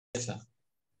Yes, sir.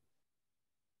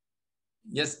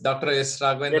 Yes, Dr. S.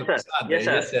 Raghavendra Yes, sir. Prasad.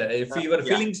 Yes, sir. If your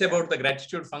feelings about the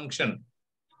gratitude function.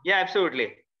 Yeah,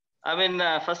 absolutely. I mean,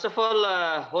 first of all,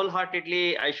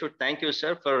 wholeheartedly, I should thank you,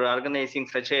 sir, for organizing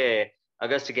such a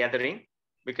august gathering,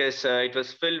 because it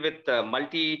was filled with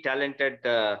multi-talented,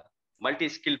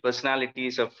 multi-skilled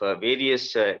personalities of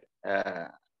various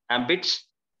ambits.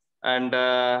 And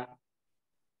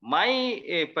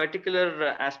my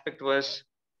particular aspect was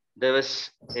there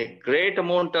was a great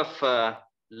amount of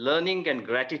learning and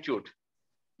gratitude,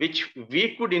 which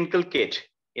we could inculcate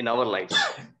in our lives.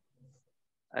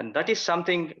 And that is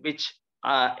something which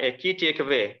a key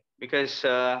takeaway, because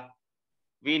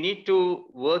we need to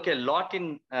work a lot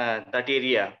in that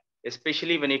area,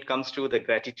 especially when it comes to the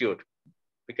gratitude,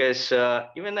 because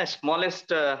even the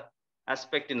smallest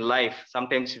aspect in life,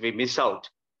 sometimes we miss out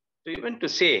to even to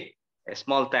say a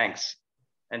small thanks.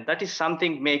 And that is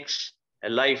something makes a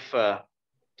life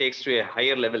takes to a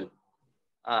higher level,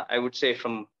 I would say,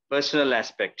 from personal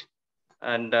aspect.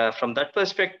 And from that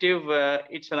perspective,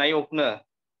 it's an eye-opener.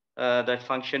 That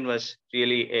function was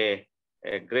really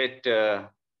a great,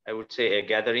 I would say, a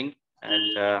gathering.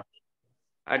 And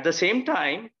at the same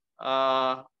time,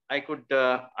 I could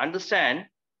understand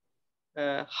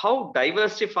how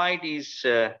diversified is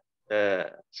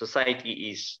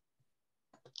society is.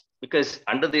 Because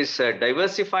under this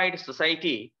diversified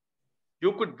society,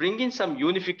 you could bring in some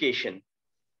unification.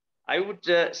 I would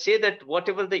say that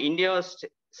whatever the India was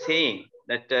saying,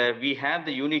 that we have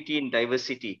the unity in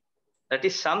diversity, that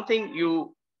is something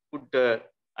you could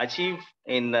achieve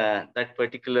in that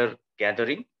particular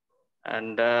gathering.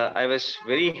 And I was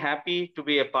very happy to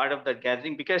be a part of that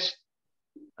gathering, because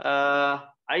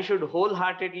I should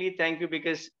wholeheartedly thank you,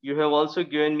 because you have also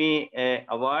given me an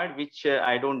award, which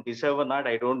I don't deserve or not,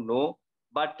 I don't know.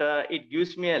 But it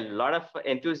gives me a lot of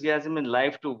enthusiasm in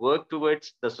life to work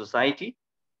towards the society,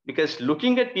 because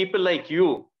looking at people like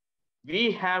you,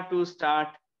 we have to start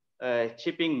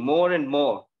chipping more and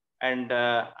more. And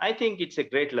I think it's a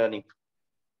great learning.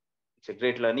 It's a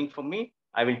great learning for me.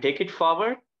 I will take it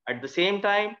forward. At the same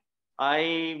time,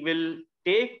 I will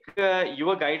take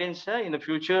your guidance in the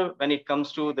future when it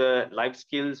comes to the life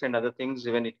skills and other things,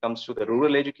 when it comes to the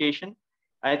rural education.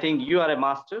 I think you are a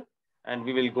master, and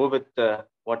we will go with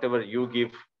whatever you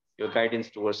give your guidance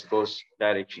towards those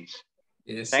directions.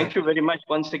 Yes, thank you very much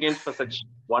once again for such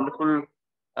wonderful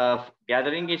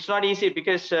gathering. It's not easy,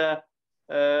 because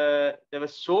there were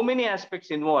so many aspects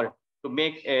involved to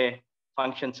make a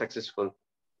function successful.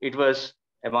 It was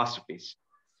a masterpiece.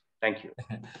 Thank you.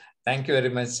 Thank you very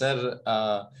much, sir.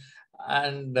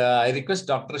 I request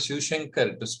Dr.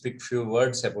 Shivshankar to speak few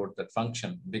words about that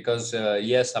function, because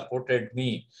he has supported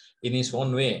me in his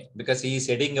own way, because he is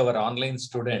heading our online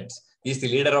students. He is the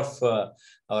leader of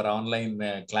our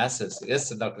online classes. Yes,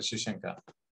 Dr. Shivshankar.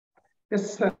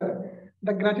 Yes, sir.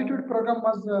 The gratitude program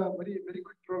was a very, very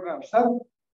good program, sir.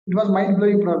 It was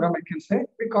mind-blowing program, I can say,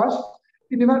 because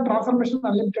in your Transformation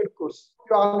Unlimited course,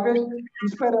 you always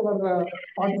inspire our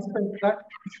participants that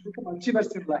we should become achievers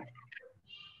in life.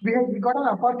 We got an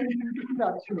opportunity to see the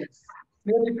achievers,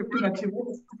 nearly 15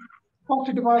 achievers. First,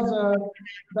 it was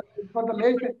for the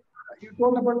late, you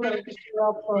told about the history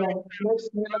of late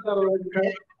Snehlata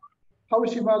Royalkar, how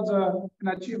she was an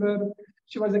achiever.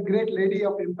 She was a great lady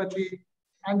of empathy,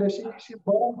 and she she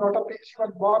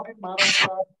was born in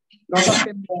Maharashtra, brought up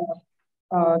in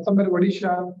somewhere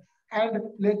Odisha, and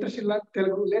later she learned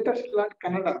Telugu. Later she learned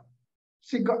Kannada.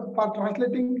 She got, for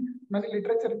translating many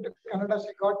literature into Kannada,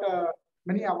 she got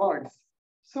many awards.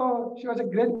 So she was a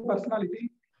great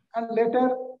personality. And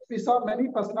later we saw many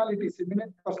personalities,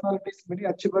 eminent personalities, many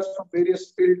achievers from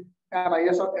various fields, an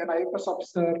IFS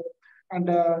officer. And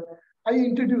I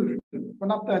introduced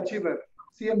one of the achiever,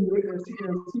 CM Guru.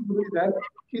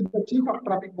 He's the chief of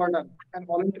traffic warden and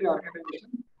voluntary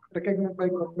organization recognized by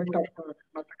government of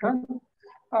Karnataka.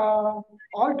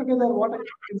 Altogether, what I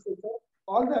can say, sir,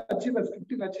 all the achievers,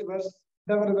 15 achievers,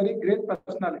 they were very great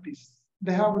personalities.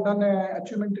 They have done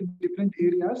achievement in different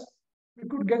areas. We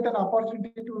could get an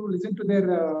opportunity to listen to their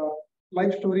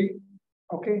life story,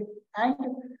 okay? And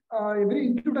every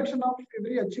introduction of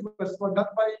every achievers were done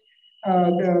by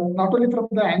not only from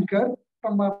the anchor,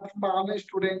 from online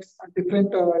students and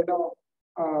different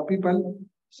people.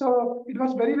 So it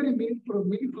was very, very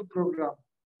meaningful program,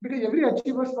 because every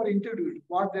achievers were introduced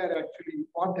what they are actually,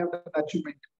 what they have done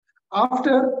achievement.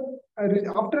 After they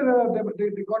got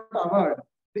the award,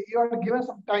 you are given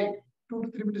some time, 2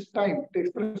 to 3 minutes time to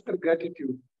express their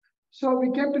gratitude. So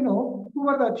we came to know who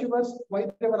were the achievers, why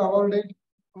they were awarded.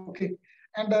 Okay,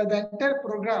 and the entire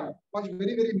program was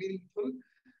very, very meaningful.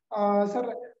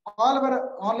 Sir, all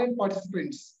our online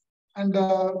participants, and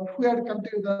who had come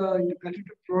to the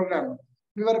gratitude program.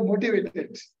 We were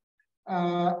motivated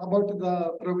about the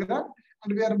program,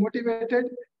 and we are motivated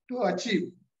to achieve,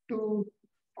 to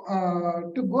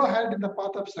go ahead in the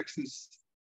path of success.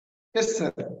 Yes,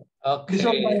 sir. Okay.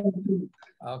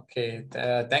 Okay.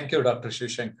 Thank you, Dr.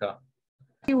 Shivshankar.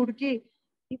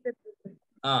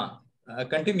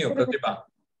 Continue, Pratibha.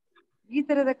 ಈ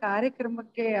ತರದ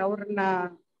ಕಾರ್ಯಕ್ರಮಕ್ಕೆ ಅವ್ರನ್ನ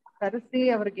ಕರೆಸಿ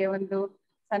ಅವ್ರಿಗೆ ಒಂದು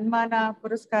ಸನ್ಮಾನ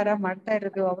ಪುರಸ್ಕಾರ ಮಾಡ್ತಾ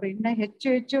ಇರೋದು, ಅವ್ರು ಇನ್ನ ಹೆಚ್ಚು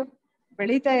ಹೆಚ್ಚು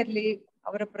ಬೆಳೀತಾ ಇರ್ಲಿ,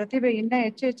 ಅವರ ಪ್ರತಿಭೆ ಇನ್ನ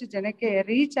ಹೆಚ್ಚು ಹೆಚ್ಚು ಜನಕ್ಕೆ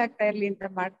ರೀಚ್ ಆಗ್ತಾ ಇರ್ಲಿ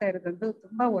ಅಂತ ಮಾಡ್ತಾ ಇರೋದೊಂದು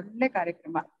ತುಂಬಾ ಒಳ್ಳೆ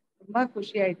ಕಾರ್ಯಕ್ರಮ. ತುಂಬಾ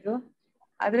ಖುಷಿ ಆಯ್ತು.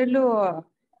 ಅದ್ರಲ್ಲೂ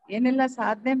ಏನೆಲ್ಲ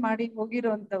ಸಾಧನೆ ಮಾಡಿ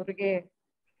ಹೋಗಿರೋಂಥವ್ರಿಗೆ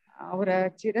ಅವರ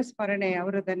ಚಿರಸ್ಮರಣೆ,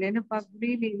 ಅವರದ ನೆನಪಾಗಿ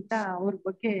ಉಳಿಲಿ ಅಂತ ಅವ್ರ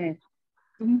ಬಗ್ಗೆ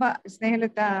ತುಂಬಾ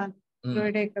ಸ್ನೇಹಲತಾ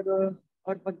ಲೋಯ್ಡೇಕರು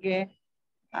ಅವ್ರ ಬಗ್ಗೆ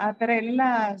ಆ ತರ ಎಲ್ಲ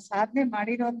ಸಾಧನೆ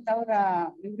ಮಾಡಿರೋಂಥವ್ರ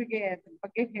ಇವ್ರಿಗೆ ಅದ್ರ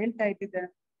ಬಗ್ಗೆ ಹೇಳ್ತಾ ಇದ್ದಿದ್ದ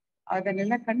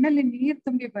ಅದನ್ನೆಲ್ಲ ಕಣ್ಣಲ್ಲಿ ನೀರ್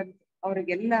ತುಂಬಿ ಬಂತು.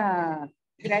 ಅವ್ರಿಗೆಲ್ಲ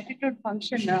ಗ್ರಾಟಿಟ್ಯೂಡ್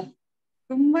ಫಂಕ್ಷನ್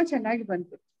ತುಂಬಾ ಚೆನ್ನಾಗಿ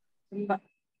ಬಂತು. ತುಂಬಾ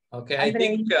Okay, I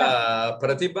think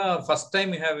Pratibha, first time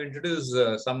you have introduced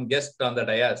some guest on the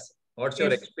dais. What's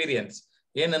your experience?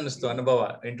 ಏನ್ ಅನ್ನಿಸ್ತು ಅನುಭವ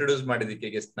ಇಂಟ್ರೊಡ್ಯೂಸ್ ಮಾಡಿದಕ್ಕೆ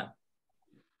ಗೆಸ್ಟ್ ನ?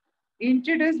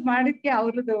 ಇಂಟ್ರೊಡ್ಯೂಸ್ ಮಾಡಿದ್ಕೆ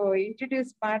ಅವ್ರದ್ದು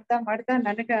ಇಂಟ್ರೊಡ್ಯೂಸ್ ಮಾಡ್ತಾ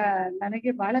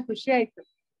ನನಗೆ ಬಹಳ ಖುಷಿ ಆಯ್ತು.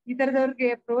 ಈ ತರದವ್ರಿಗೆ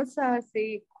ಪ್ರೋತ್ಸಾಹಿಸಿ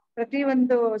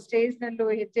ಪ್ರತಿಯೊಂದು ಸ್ಟೇಜ್ ನಲ್ಲೂ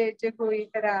ಹೆಜ್ಜೆ ಹೆಜ್ಜೆಗೂ ಈ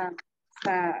ತರ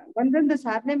ಒಂದೊಂದು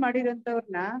ಸಾಧನೆ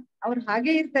ಮಾಡಿರೋಂಥವ್ರನ್ನ ಅವ್ರು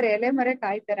ಹಾಗೆ ಇರ್ತಾರೆ, ಎಲೆ ಮರೆ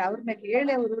ಕಾಯ್ತಾರೆ. ಅವ್ರನ್ನ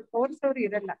ಹೇಳಿ ಅವ್ರು ತೋರ್ಸೋರು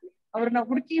ಇರಲ್ಲ. ಅವ್ರನ್ನ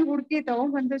ಹುಡುಕಿ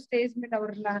ತಗೊಂಡ್ಬಂದು ಸ್ಟೇಜ್ ಮೇಲೆ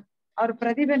ಅವ್ರ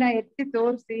ಪ್ರತಿಭೆನ ಎತ್ತಿ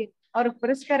ತೋರಿಸಿ ಅವ್ರಿಗೆ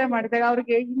ಪುರಸ್ಕಾರ ಮಾಡಿದಾಗ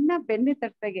ಅವ್ರಿಗೆ ಇನ್ನ ಬೆನ್ನಿ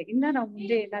ತಟ್ಟಾಗೆ ಇನ್ನ ನಾವು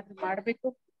ಮುಂದೆ ಏನಾದ್ರು ಮಾಡ್ಬೇಕು,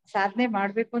 ಸಾಧನೆ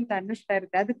ಮಾಡ್ಬೇಕು ಅಂತ ಅನ್ನಿಸ್ತಾ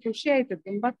ಇರುತ್ತೆ. ಅದು ಖುಷಿ ಆಯ್ತು,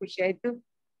 ತುಂಬಾ ಖುಷಿ ಆಯ್ತು.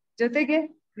 ಜೊತೆಗೆ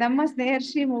ನಮ್ಮ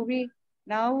ಸ್ನೇಹರ್ಷಿ ಮೂವಿ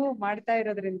ನಾವು ಮಾಡ್ತಾ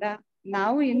ಇರೋದ್ರಿಂದ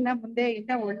ನಾವು ಇನ್ನ ಮುಂದೆ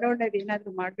ಇನ್ನ ಒಳ್ಳೊಳ್ಳೇದು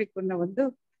ಏನಾದ್ರು ಮಾಡ್ಬೇಕು ಅನ್ನೋ ಒಂದು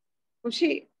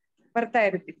ಖುಷಿ ಬರ್ತಾ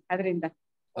ಇರುತ್ತೆ. ಅದರಿಂದ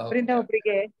ಒಬ್ಬರಿಂದ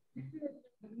ಒಬ್ರಿಗೆ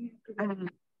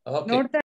ನೋಡ್ತಾ